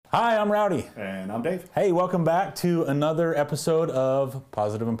Hi, I'm Rowdy. And I'm Dave. Hey, welcome back to another episode of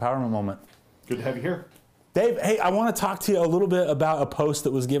Positive Empowerment Moment. Good to have you here. Dave, hey, I want to talk to you a little bit about a post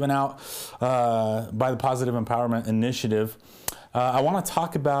that was given out by the Positive Empowerment Initiative. I want to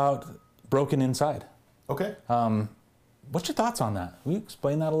talk about broken inside. Okay. What's your thoughts on that? Will you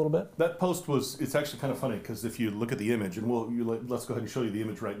explain that a little bit? That post it's actually kind of funny because if you look at the image, and let's go ahead and show you the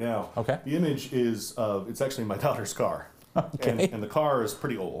image right now. Okay. The image is it's actually my daughter's car. Okay. And the car is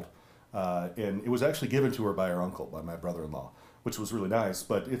pretty old. And it was actually given to her by her uncle, by my brother-in-law, which was really nice,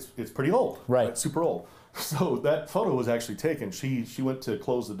 but it's pretty old. Right. Super old. So that photo was actually taken. She went to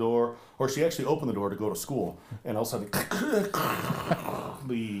close the door, or she actually opened the door to go to school, and all of a sudden,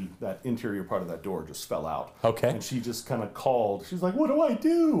 that interior part of that door just fell out. Okay. And she just kind of called. She's like, "What do I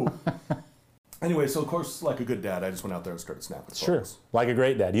do?" Anyway, so of course, like a good dad, I just went out there and started snapping photos. Sure. Like a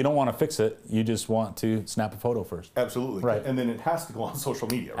great dad. You don't want to fix it. You just want to snap a photo first. Absolutely. Right. And then it has to go on social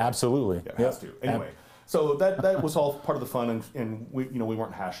media. Right? Absolutely. Yeah, it has to. Anyway, so that was all part of the fun, and we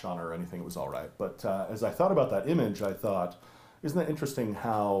weren't hashed on or anything. It was all right. But as I thought about that image, I thought, isn't that interesting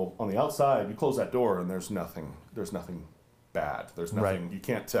how on the outside you close that door and there's nothing bad. There's nothing, Right. You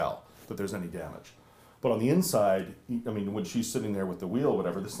can't tell that there's any damage. But on the inside, I mean, when she's sitting there with the wheel,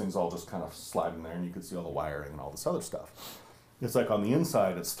 whatever, this thing's all just kind of sliding there, and you can see all the wiring and all this other stuff. It's like on the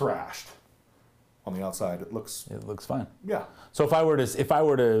inside, it's thrashed. On the outside, it looks fine. yeah. So if I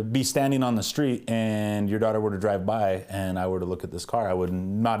were to be standing on the street and your daughter were to drive by and I were to look at this car, I would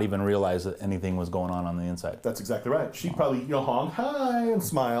not even realize that anything was going on the inside. That's exactly right. She'd probably honk, hi, and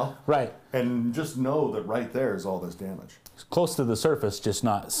smile. Right. And just know that right there is all this damage. It's close to the surface, just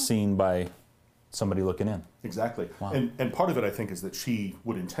not seen by somebody looking in. Exactly. Wow. And part of it, I think, is that she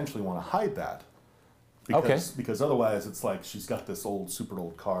would intentionally want to hide that. Because otherwise it's like she's got this super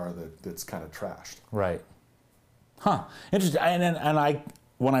old car that's kind of trashed. Right. Huh. Interesting. And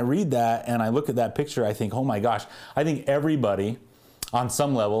when I read that and I look at that picture, I think, oh my gosh, I think everybody on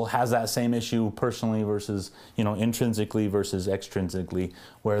some level has that same issue personally versus, intrinsically versus extrinsically,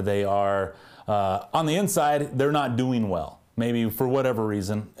 where they are, on the inside, they're not doing well, maybe for whatever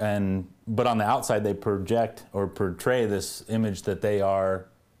reason, but on the outside they project or portray this image that they are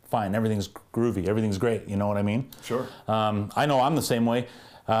fine, everything's groovy, everything's great, you know what I mean? Sure. I know I'm the same way.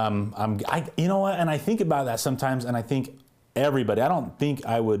 You know what, and I think about that sometimes, and I think everybody, I don't think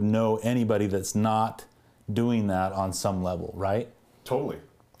I would know anybody that's not doing that on some level, right? Totally.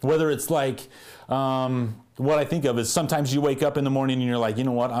 Whether it's like, what I think of is sometimes you wake up in the morning and you're like, you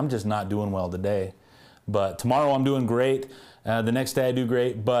know what, I'm just not doing well today. But tomorrow I'm doing great, the next day I do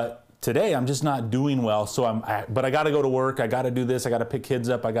great, but today I'm just not doing well, but I got to go to work, I got to do this, I got to pick kids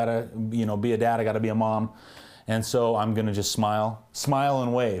up, I got to be a dad, I got to be a mom, and so I'm going to just smile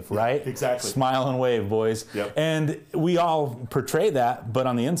and wave, right? Exactly. Smile and wave, boys. Yep. And we all portray that, but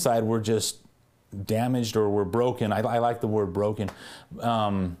on the inside we're just damaged or we're broken. I like the word broken,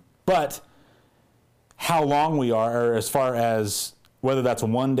 but how long we are, or as far as whether that's a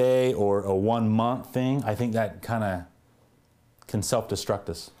 1 day or a 1 month thing, I think that kind of can self-destruct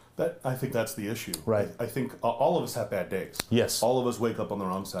us. I think that's the issue. Right. I think all of us have bad days. Yes. All of us wake up on the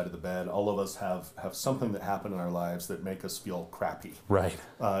wrong side of the bed. All of us have something that happened in our lives that make us feel crappy. Right.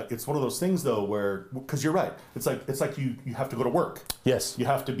 It's one of those things though where, because you're right, it's like you have to go to work. Yes. You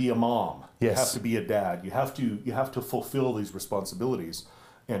have to be a mom. Yes. You have to be a dad. You have to fulfill these responsibilities,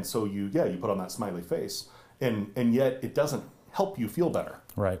 and so you put on that smiley face, and yet it doesn't help you feel better.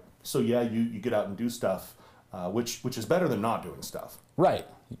 Right. So you get out and do stuff, which is better than not doing stuff. Right.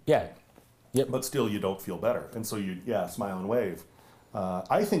 Yeah. Yep. But still, you don't feel better, and so you smile and wave.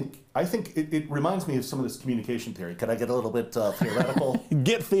 I think it reminds me of some of this communication theory. Can I get a little bit theoretical?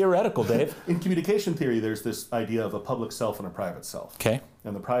 Get theoretical, Dave. In communication theory, there's this idea of a public self and a private self. Okay.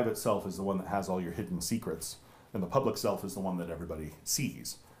 And the private self is the one that has all your hidden secrets, and the public self is the one that everybody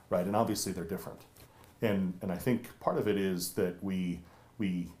sees, right? And obviously they're different. And I think part of it is that we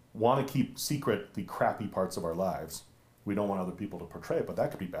want to keep secret the crappy parts of our lives. We don't want other people to portray it, but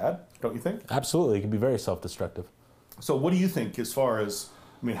that could be bad, don't you think? Absolutely. It can be very self-destructive. So what do you think as far as,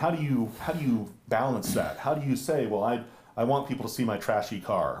 how do you balance that? How do you say, well, I want people to see my trashy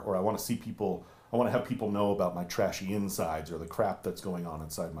car, or I want to have people know about my trashy insides or the crap that's going on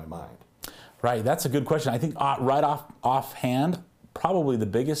inside my mind? Right. That's a good question. I think right offhand, probably the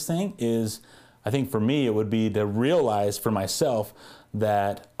biggest thing is, I think for me, it would be to realize for myself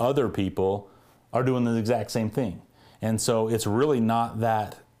that other people are doing the exact same thing. And so it's really not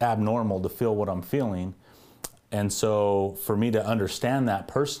that abnormal to feel what I'm feeling. And so for me to understand that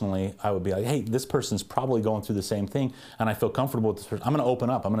personally, I would be like, hey, this person's probably going through the same thing, and I feel comfortable with this person. I'm going to open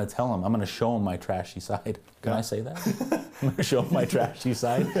up. I'm going to tell them. I'm going to show them my trashy side. Can I say that? I'm going to show them my trashy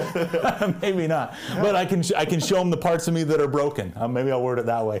side. Maybe not, but I can show them the parts of me that are broken. Maybe I'll word it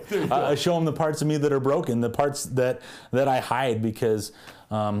that way. I show them the parts of me that are broken, the parts that I hide because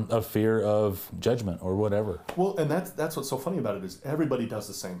of fear of judgment or whatever. Well, and that's what's so funny about it is everybody does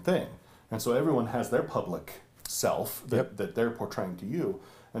the same thing, and so everyone has their public self that they're portraying to you,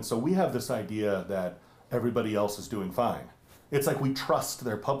 and so we have this idea that everybody else is doing fine. It's like we trust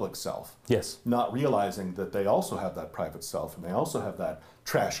their public self, Yes. not realizing that they also have that private self and they also have that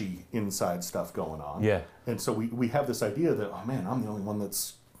trashy inside stuff going on. Yeah. And so we have this idea that, oh man, I'm the only one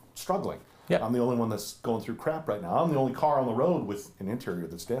that's struggling. Yeah. I'm the only one that's going through crap right now. I'm the only car on the road with an interior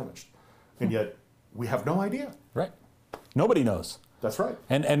that's damaged. And yet we have no idea. Right. Nobody knows. That's right.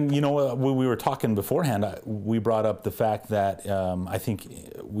 And you know, when we were talking beforehand, we brought up the fact that I think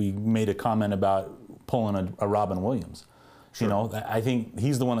we made a comment about pulling a Robin Williams. Sure. You know, I think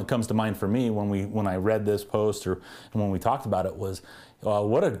he's the one that comes to mind for me when I read this post or when we talked about it was,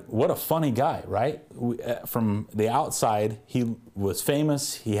 what a funny guy, right? From the outside, he was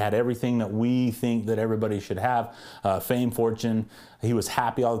famous. He had everything that we think that everybody should have, fame, fortune. He was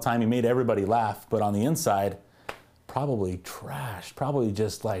happy all the time. He made everybody laugh. But on the inside, probably trashed, probably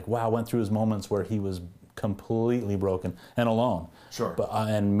just like, wow, went through his moments where he was completely broken and alone. Sure. But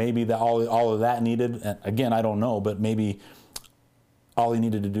and maybe that all of that needed, again, I don't know, but maybe all he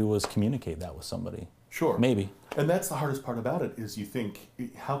needed to do was communicate that with somebody. Sure. Maybe. And that's the hardest part about it is you think,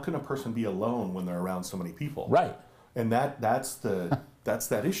 how can a person be alone when they're around so many people? Right. And that's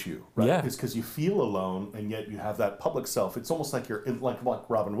that issue, right? Yeah. It's because you feel alone and yet you have that public self. It's almost like you're like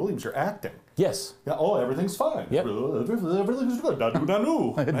Robin Williams, you're acting. Yes. Yeah, oh, everything's fine. Yep. Everything's good. Nanu,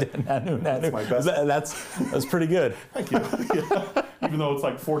 nanu. Nanu. That's my best. That's pretty good. Thank you. Yeah. Even though it's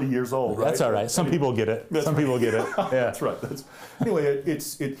like 40 years old, right? That's all right. Some people get it. Some people get it. Yeah. That's right. Anyway,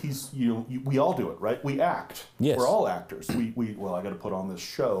 we all do it, right? We act. Yes. We're all actors. Well, I got to put on this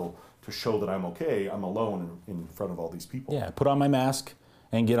show to show that I'm okay. I'm alone in front of all these people. Yeah. Put on my mask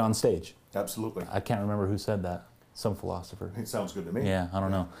and get on stage. Absolutely. I can't remember who said that. Some philosopher. It sounds good to me. Yeah, I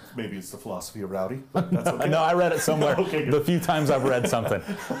don't know. Maybe it's the philosophy of Rowdy. But that's okay. No, I read it somewhere. Okay, good. The few times I've read something.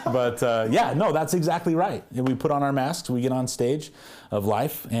 But yeah, no, that's exactly right. We put on our masks, we get on stage of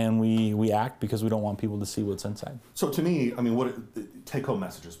life, and we act because we don't want people to see what's inside. So to me, I mean, take-home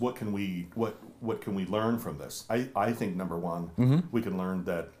messages? What can we learn from this? I think number one, we can learn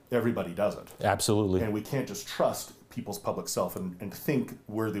that everybody does it. Absolutely. And we can't just trust people's public self and think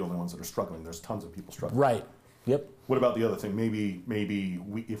we're the only ones that are struggling. There's tons of people struggling. Right. Yep. What about the other thing? Maybe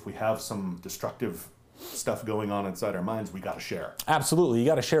if we have some destructive stuff going on inside our minds, we got to share. Absolutely. You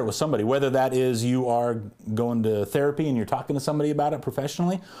got to share it with somebody, whether that is you are going to therapy and you're talking to somebody about it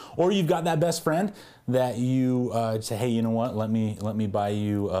professionally, or you've got that best friend that you say, hey, you know what, let me buy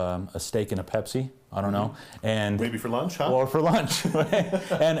you a steak and a Pepsi. I don't know. And maybe for lunch, huh? Or for lunch.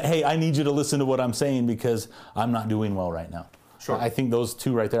 And hey, I need you to listen to what I'm saying because I'm not doing well right now. Sure. I think those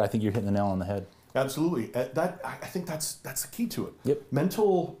two right there, I think you're hitting the nail on the head. Absolutely. I think that's the key to it. Yep.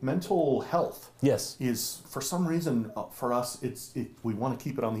 Mental health. Yes. Is for some reason for us we want to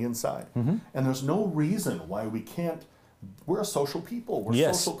keep it on the inside, and there's no reason why we can't. We're a social people.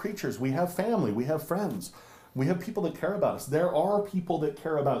 We're social creatures. We have family. We have friends. We have people that care about us. There are people that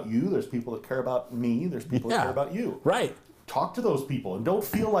care about you. There's people that care about me. There's people that care about you. Right. Talk to those people and don't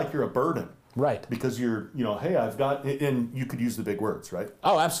feel like you're a burden. Right. Because you're, hey, I've got, and you could use the big words, right?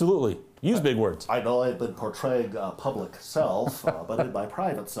 Oh, absolutely. Use big words. I know I've been portraying public self, but in my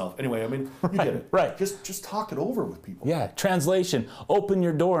private self. Anyway, I mean, you get it. Right. Just talk it over with people. Yeah. Translation. Open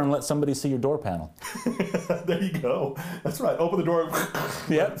your door and let somebody see your door panel. There you go. That's right. Open the door and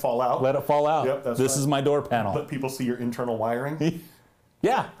let it fall out. Let it fall out. Yep, that's this right. is my door panel. Let people see your internal wiring.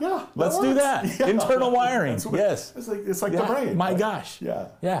 Yeah. Yeah. Let's do that. Yeah. Internal wiring. Yes. It's like the brain. My right? gosh. Yeah.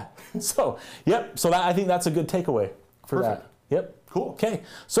 Yeah. So, yep. So I think that's a good takeaway for Perfect. that. Yep. Cool. Okay.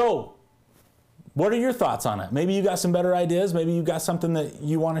 So, what are your thoughts on it? Maybe you got some better ideas. Maybe you got something that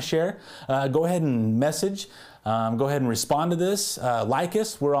you want to share. Go ahead and message. Go ahead and respond to this. Like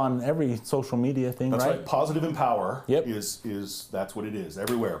us. We're on every social media thing, That's right? right. Positive Empower. Yep. Is that's what it is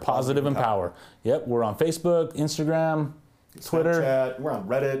everywhere. Positive Empower. Yep. We're on Facebook, Instagram, Twitter. Snapchat, we're on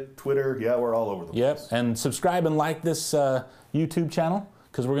Reddit, Twitter. Yeah, we're all over the place. Yep. And subscribe and like this YouTube channel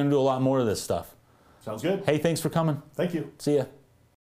because we're going to do a lot more of this stuff. Sounds good. Hey, thanks for coming. Thank you. See ya.